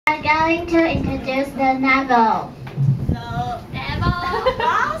are going to introduce the novel. The novel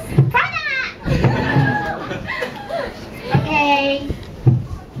was Prada! Okay.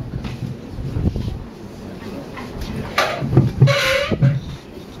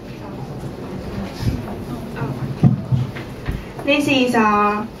 These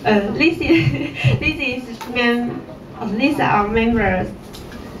are members.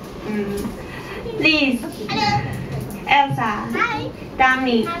 Liz, Elsa, Hi.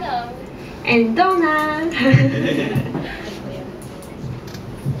 Dami, Hello. and Donna.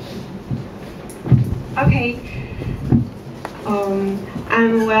 Okay. I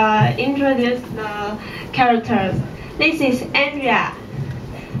will introduce the characters. This is Andrea.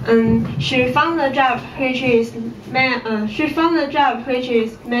 She found a job which is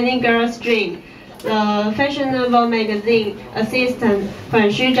many girls' dream. The fashionable magazine assistant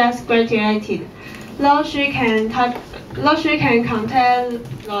when she just graduated. Though she can contact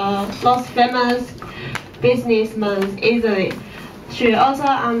those famous businessmen easily, she also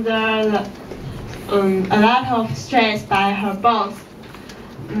under a lot of stress by her boss.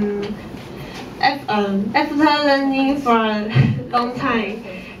 After learning for a long time,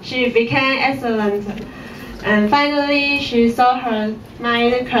 she became excellent. And finally, she saw her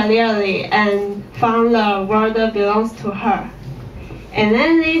mind clearly and found the world belongs to her. And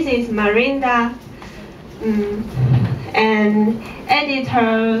then this is Marinda, an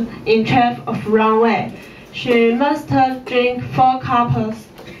editor-in-chief of Runway. She must drink 4 cups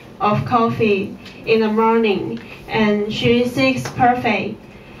of coffee in the morning, and she seeks perfect.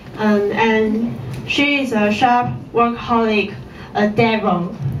 And she is a sharp workaholic, a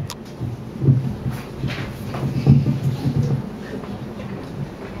devil.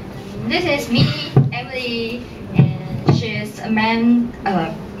 This is me, Emily, and she's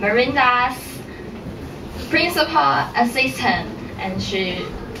Miranda's principal assistant, and she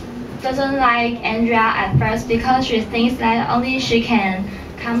doesn't like Andrea at first because she thinks that only she can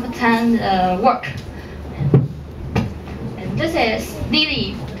competent work. And this is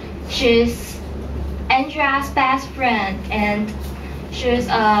Lily. She's Andrea's best friend, and she's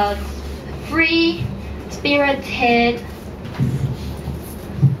a free-spirited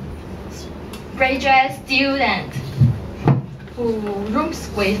graduate student who rooms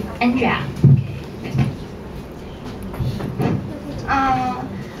with Andrea.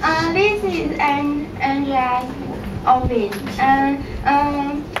 This is Andrea's office, and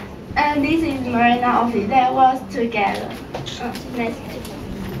this is Marina's office. They work together.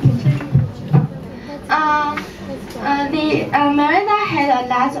 Marina had a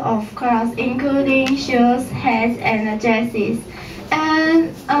lot of clothes, including shoes, hats, and dresses.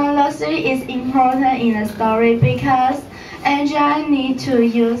 And the three is important in the story because Andrea needs to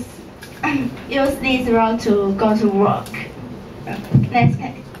use this road to go to work. Next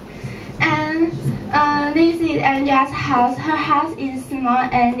page. And this is Andrea's house. Her house is small,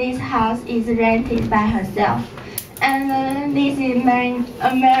 and this house is rented by herself. And this is Marinda's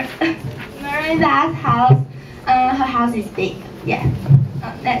house. Her house is big. Yeah.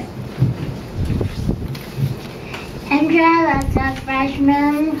 Next. Andrea was a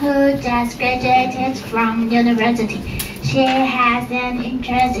freshman who just graduated from university. She has an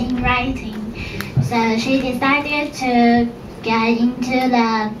interest in writing, so she decided to get into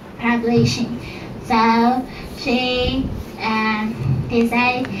the publishing. So she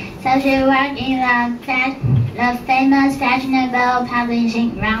worked in the famous fashionable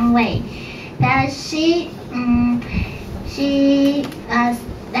publishing Runway. But she was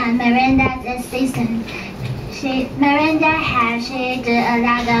Miranda's assistant. Miranda she did a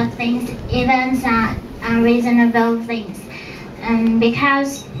lot of things, even some unreasonable things.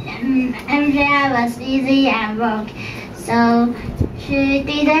 Because Andrea was busy at work, so she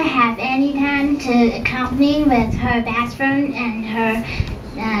didn't have any time to accompany with her best friend and her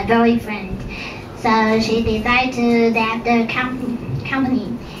boyfriend. So she decided to leave the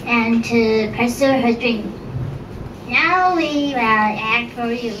company and to pursue her dream. Now we will act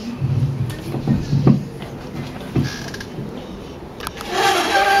for you.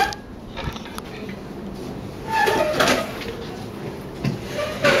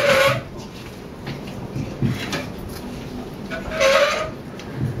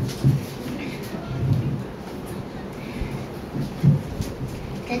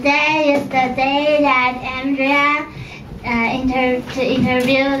 Today is the day that Andrea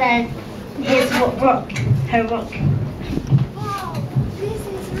interviewed her work. Wow, this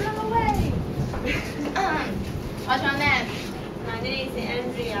is Runaway. What's your name? My name is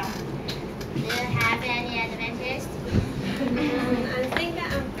Andrea. Do you have any advantages? I think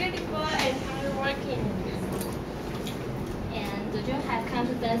I'm beautiful and hardworking. And do you have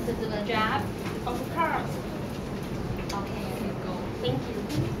confidence chance to do the job? Of course. Okay, you go. Thank you.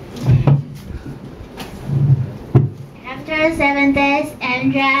 After 7 days,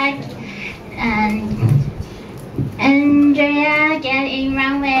 Andrea gets in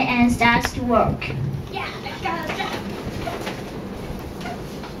runway and starts to work. Yeah, I got a job.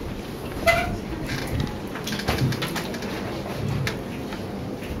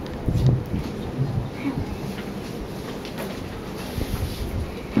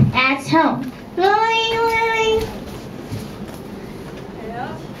 At home, Lily. Hello?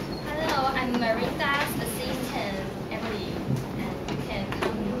 Hello, I'm Marinda's assistant, Emily. And you can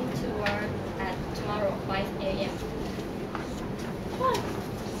come to work at tomorrow, 5 a.m. What?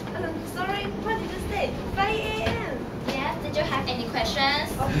 Sorry, what did you say? 5 a.m. Yeah, did you have any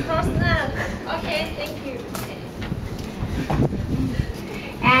questions? Of course not. Okay, thank you.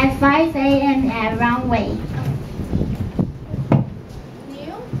 At 5 a.m. at runway.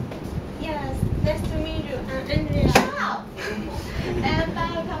 Yes, nice to meet you. I'm Andrea. Wow. And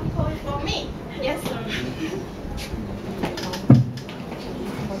come call for me. Yes, sir.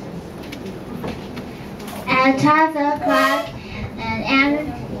 At 12 o'clock,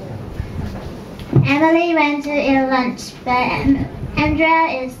 Emily went to eat lunch, but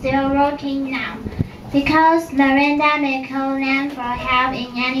Andrea is still working now because Miranda may call them for help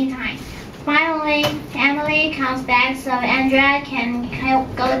in any time. Finally, Emily comes back so Andrea can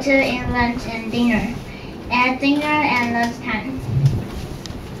go to eat lunch and dinner. At dinner and lunchtime,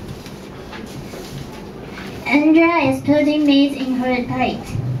 Andrea is putting meat in her plate.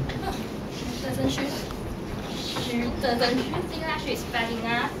 Doesn't she think that she's fat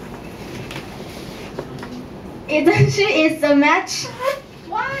enough? Isn't she eat so much?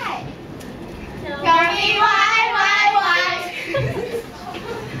 Why? No. Tell me why?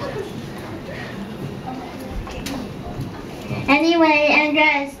 Anyway,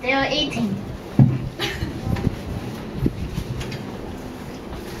 Andrea is still eating.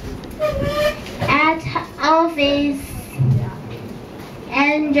 At office,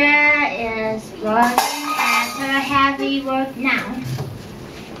 Andrea is working at her heavy work now.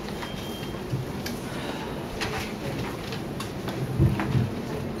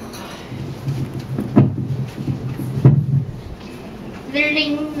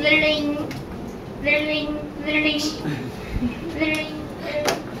 Ling, ling, ling, ling.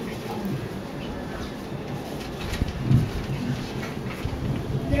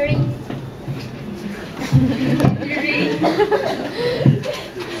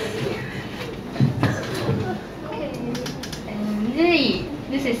 Lily,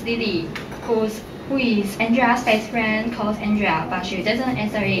 this is Lily, who is Andrea's best friend, calls Andrea, but she doesn't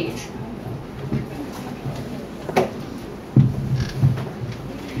answer it.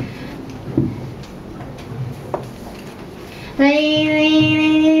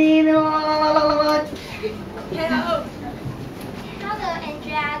 Hello. Hello,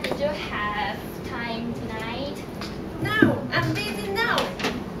 Andrea. Did you have time tonight? No, I'm busy now.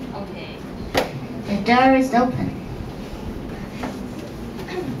 Okay. The door is open.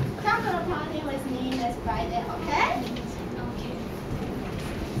 Come to the party with me next Friday, okay? Okay.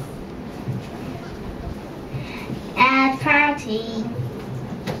 At party,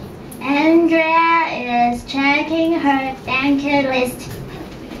 Andrea is checking her bank list.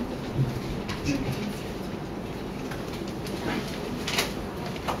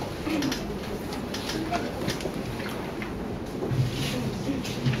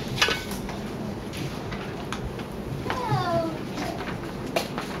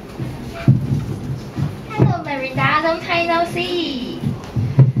 Hello, Marita. Long time no see.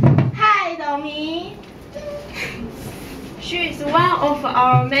 Hi, Domi. She is one of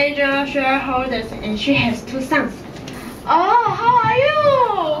our major shareholders and she has 2 sons. Oh, how are you?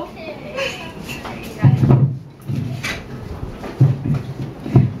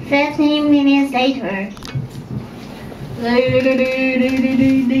 15 minutes later.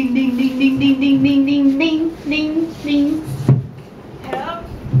 Hello?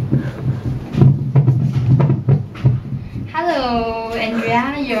 Hello, Andrea.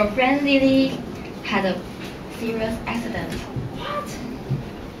 Your friend Lily had a serious accident.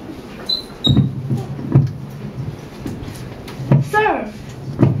 Sir,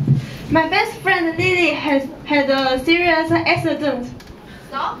 my best friend Lily has had a serious accident.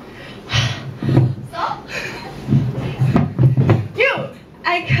 So?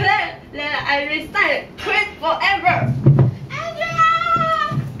 I declare that I resign, quit forever. Andrea!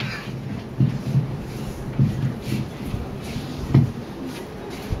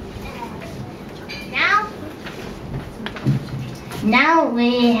 Now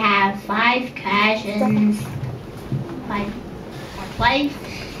we have 5 questions. Five.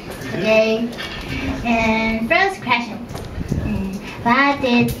 Okay. And first question. What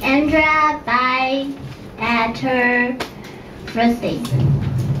did Andrea buy at her first date?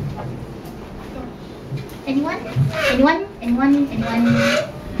 Anyone? Anyone? Anyone? Anyone?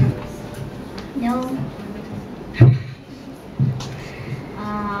 No?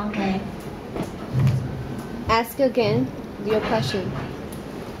 Okay. Ask again your question.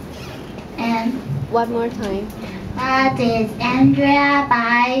 And One more time. what did Andrea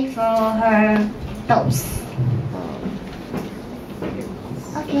buy for her dolls?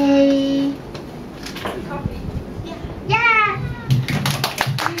 Okay. Yeah.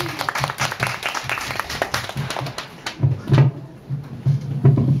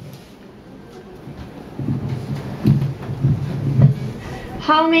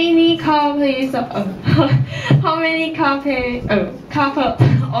 How many copies of cup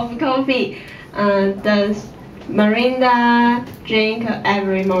of coffee does Miranda drink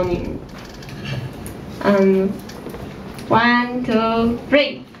every morning? 1, 2,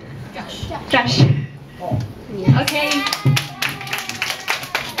 3. Josh. Yes. Okay.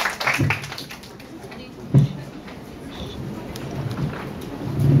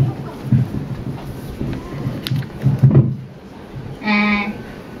 And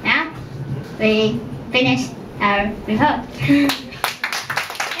now we finish our report.